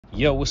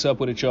Yo, what's up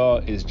with it,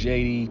 y'all? It's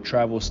JD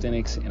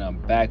Travelsthenix, and I'm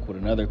back with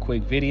another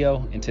quick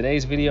video. In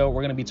today's video,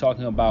 we're going to be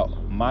talking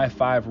about my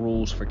 5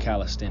 rules for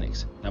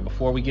calisthenics. Now,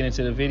 before we get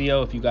into the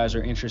video, if you guys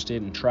are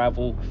interested in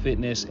travel,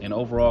 fitness, and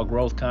overall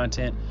growth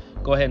content,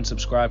 go ahead and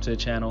subscribe to the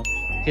channel.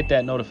 Hit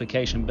that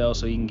notification bell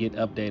so you can get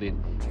updated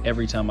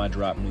every time I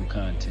drop new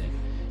content.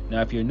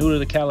 Now, if you're new to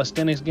the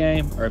calisthenics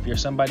game, or if you're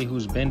somebody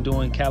who's been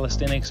doing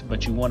calisthenics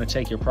but you want to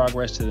take your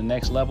progress to the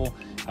next level,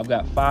 I've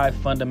got 5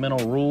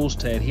 fundamental rules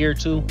to adhere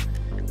to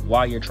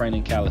while you're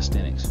training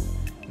calisthenics.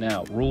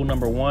 Now, rule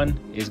number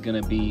 1 is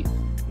going to be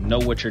know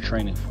what you're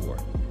training for.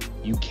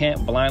 You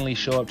can't blindly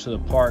show up to the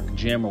park,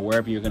 gym, or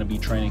wherever you're going to be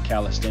training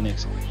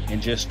calisthenics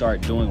and just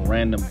start doing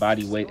random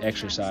body weight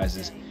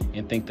exercises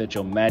and think that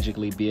you'll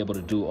magically be able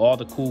to do all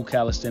the cool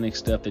calisthenics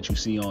stuff that you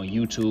see on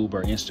YouTube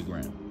or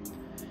Instagram.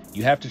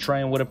 You have to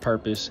train with a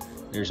purpose.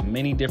 There's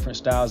many different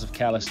styles of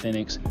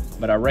calisthenics,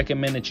 but I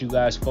recommend that you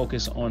guys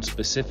focus on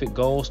specific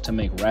goals to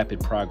make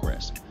rapid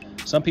progress.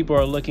 Some people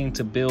are looking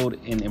to build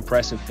an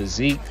impressive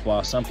physique,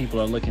 while some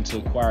people are looking to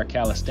acquire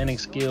calisthenic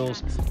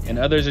skills, and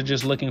others are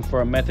just looking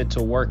for a method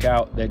to work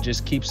out that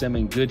just keeps them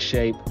in good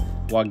shape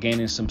while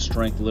gaining some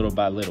strength little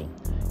by little.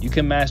 You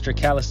can master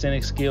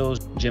calisthenic skills,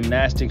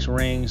 gymnastics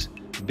rings,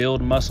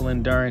 build muscle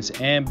endurance,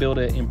 and build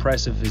an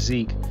impressive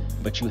physique,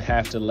 but you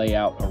have to lay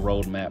out a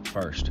roadmap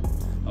first.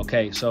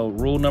 Okay, so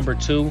rule number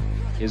 2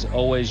 is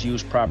always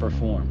use proper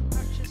form.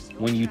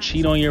 When you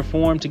cheat on your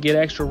form to get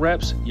extra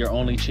reps, you're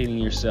only cheating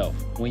yourself.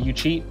 When you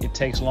cheat, it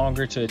takes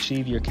longer to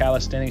achieve your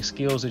calisthenic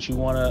skills that you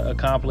want to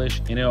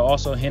accomplish, and it'll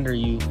also hinder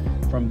you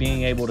from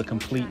being able to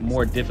complete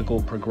more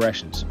difficult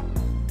progressions.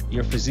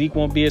 Your physique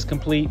won't be as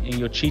complete, and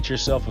you'll cheat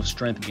yourself of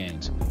strength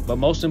gains. But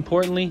most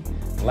importantly,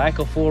 lack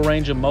of full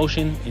range of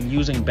motion and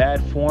using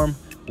bad form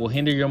will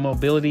hinder your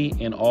mobility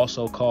and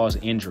also cause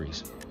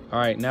injuries. All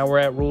right, now we're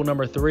at rule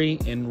number 3,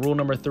 and rule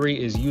number 3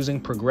 is using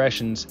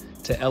progressions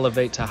to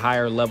elevate to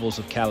higher levels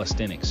of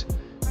calisthenics.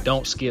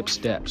 Don't skip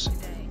steps.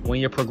 When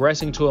you're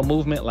progressing to a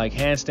movement like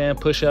handstand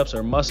push-ups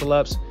or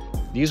muscle-ups,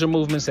 these are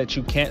movements that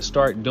you can't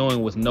start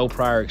doing with no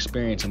prior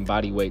experience in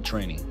body weight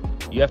training.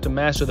 You have to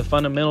master the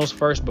fundamentals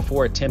first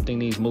before attempting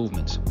these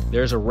movements.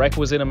 There's a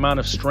requisite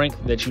amount of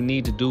strength that you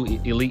need to do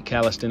elite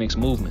calisthenics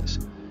movements.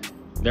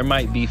 There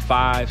might be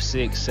 5,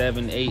 6,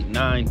 7, 8,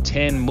 9,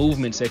 10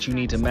 movements that you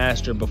need to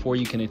master before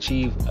you can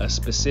achieve a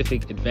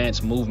specific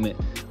advanced movement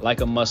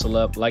like a muscle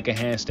up, like a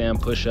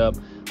handstand push up,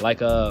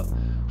 like a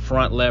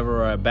front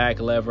lever or a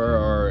back lever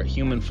or a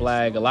human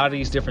flag. A lot of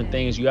these different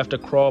things, you have to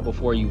crawl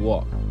before you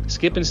walk.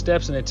 Skipping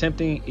steps and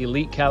attempting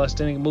elite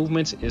calisthenic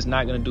movements is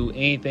not going to do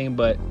anything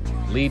but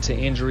lead to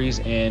injuries,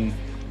 and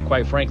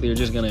quite frankly, you're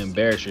just going to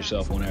embarrass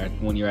yourself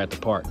when you're at the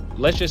park.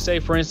 Let's just say,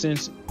 for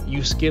instance,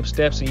 you skip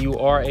steps and you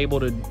are able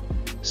to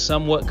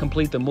somewhat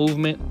complete the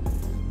movement.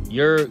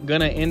 You're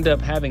gonna end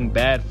up having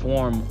bad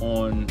form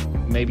on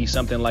maybe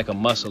something like a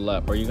muscle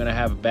up, or you're gonna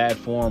have bad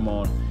form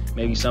on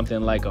maybe something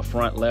like a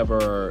front lever,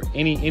 or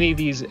any of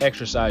these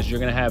exercises.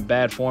 You're gonna have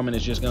bad form and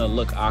it's just gonna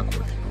look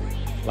awkward.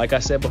 Like I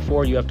said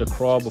before, you have to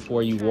crawl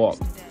before you walk.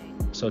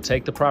 So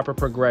take the proper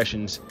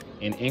progressions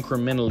and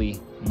incrementally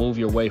move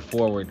your way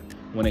forward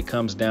when it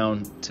comes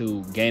down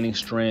to gaining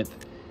strength,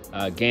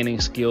 gaining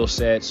skill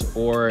sets,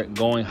 or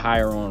going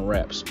higher on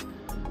reps.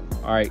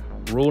 All right,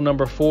 rule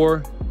number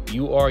 4,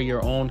 you are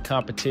your own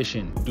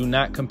competition. Do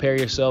not compare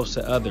yourselves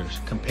to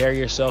others. Compare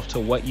yourself to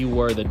what you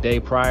were the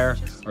day prior,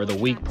 or the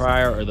week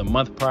prior, or the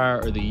month prior,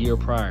 or the year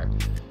prior.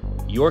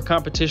 Your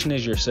competition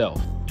is yourself.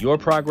 Your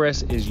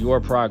progress is your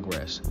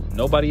progress.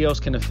 Nobody else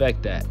can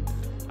affect that.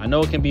 I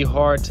know it can be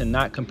hard to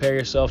not compare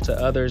yourself to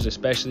others,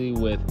 especially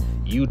with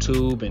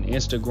YouTube and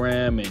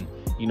Instagram, and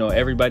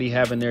everybody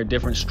having their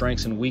different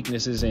strengths and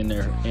weaknesses in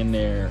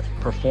their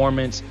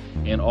performance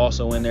and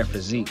also in their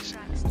physiques.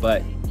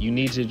 But you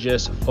need to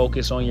just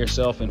focus on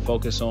yourself and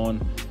focus on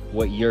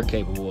what you're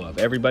capable of.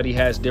 Everybody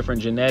has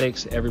different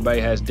genetics, everybody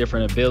has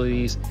different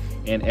abilities,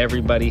 and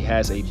everybody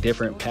has a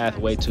different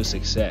pathway to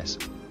success.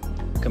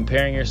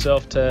 Comparing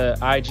yourself to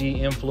IG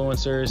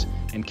influencers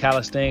and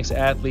calisthenics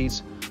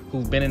athletes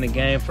who've been in the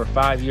game for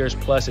 5 years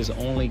plus is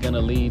only going to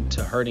lead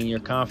to hurting your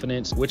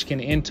confidence, which can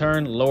in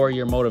turn lower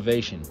your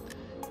motivation.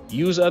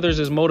 Use others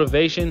as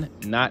motivation,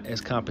 not as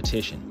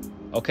competition.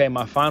 Okay,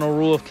 my final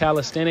rule of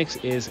calisthenics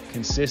is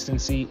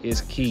consistency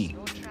is key.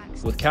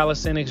 With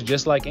calisthenics,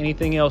 just like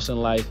anything else in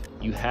life,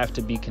 you have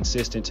to be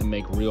consistent to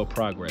make real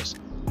progress.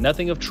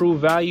 Nothing of true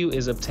value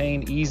is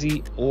obtained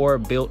easy or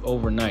built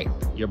overnight.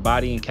 Your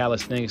body and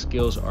calisthenics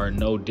skills are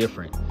no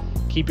different.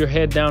 Keep your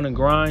head down and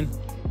grind,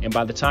 and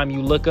by the time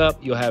you look up,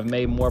 you'll have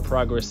made more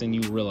progress than you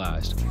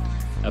realized.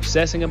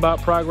 Obsessing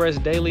about progress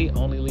daily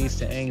only leads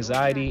to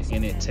anxiety,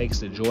 and it takes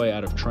the joy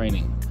out of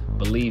training.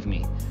 Believe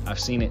me, I've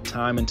seen it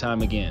time and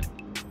time again.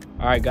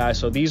 All right, guys,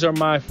 so these are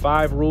my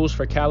 5 rules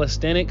for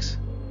calisthenics.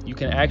 You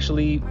can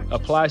actually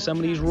apply some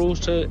of these rules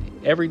to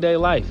everyday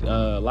life.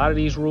 A lot of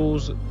these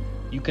rules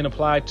you can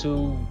apply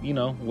to,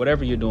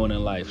 whatever you're doing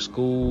in life,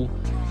 school,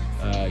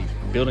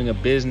 building a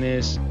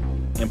business,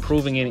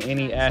 improving in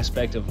any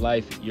aspect of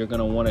life. You're going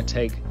to want to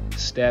take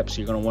steps.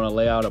 You're going to want to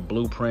lay out a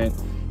blueprint,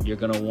 You're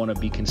going to want to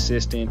be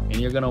consistent, and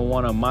you're going to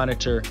want to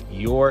monitor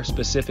your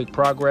specific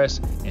progress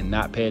and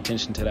not pay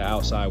attention to the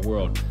outside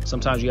world.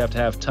 Sometimes you have to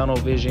have tunnel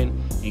vision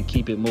and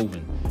keep it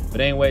moving.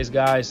 But anyways,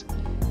 guys,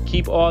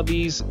 keep all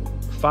these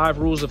 5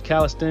 rules of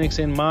calisthenics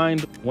in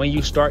mind when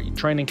you start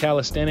training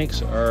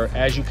calisthenics or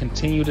as you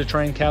continue to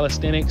train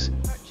calisthenics,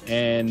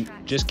 and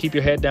just keep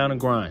your head down and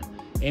grind.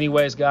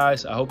 Anyways,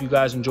 guys, I hope you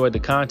guys enjoyed the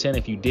content.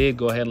 If you did,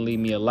 go ahead and leave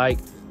me a like.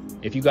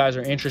 If you guys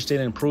are interested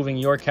in improving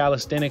your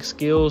calisthenics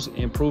skills,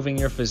 improving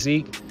your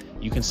physique,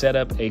 you can set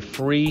up a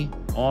free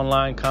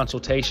online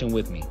consultation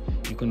with me.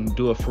 You can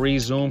do a free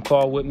Zoom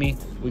call with me.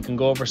 We can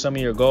go over some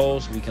of your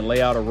goals. We can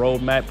lay out a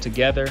roadmap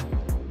together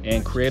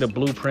and create a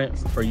blueprint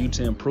for you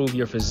to improve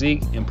your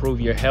physique, improve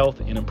your health,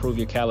 and improve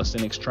your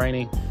calisthenics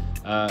training.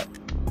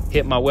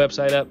 Hit my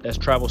website up. That's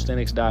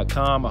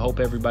travelsthenix.com. I hope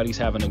everybody's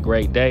having a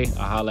great day.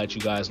 I'll holler at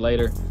you guys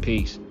later.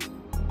 Peace.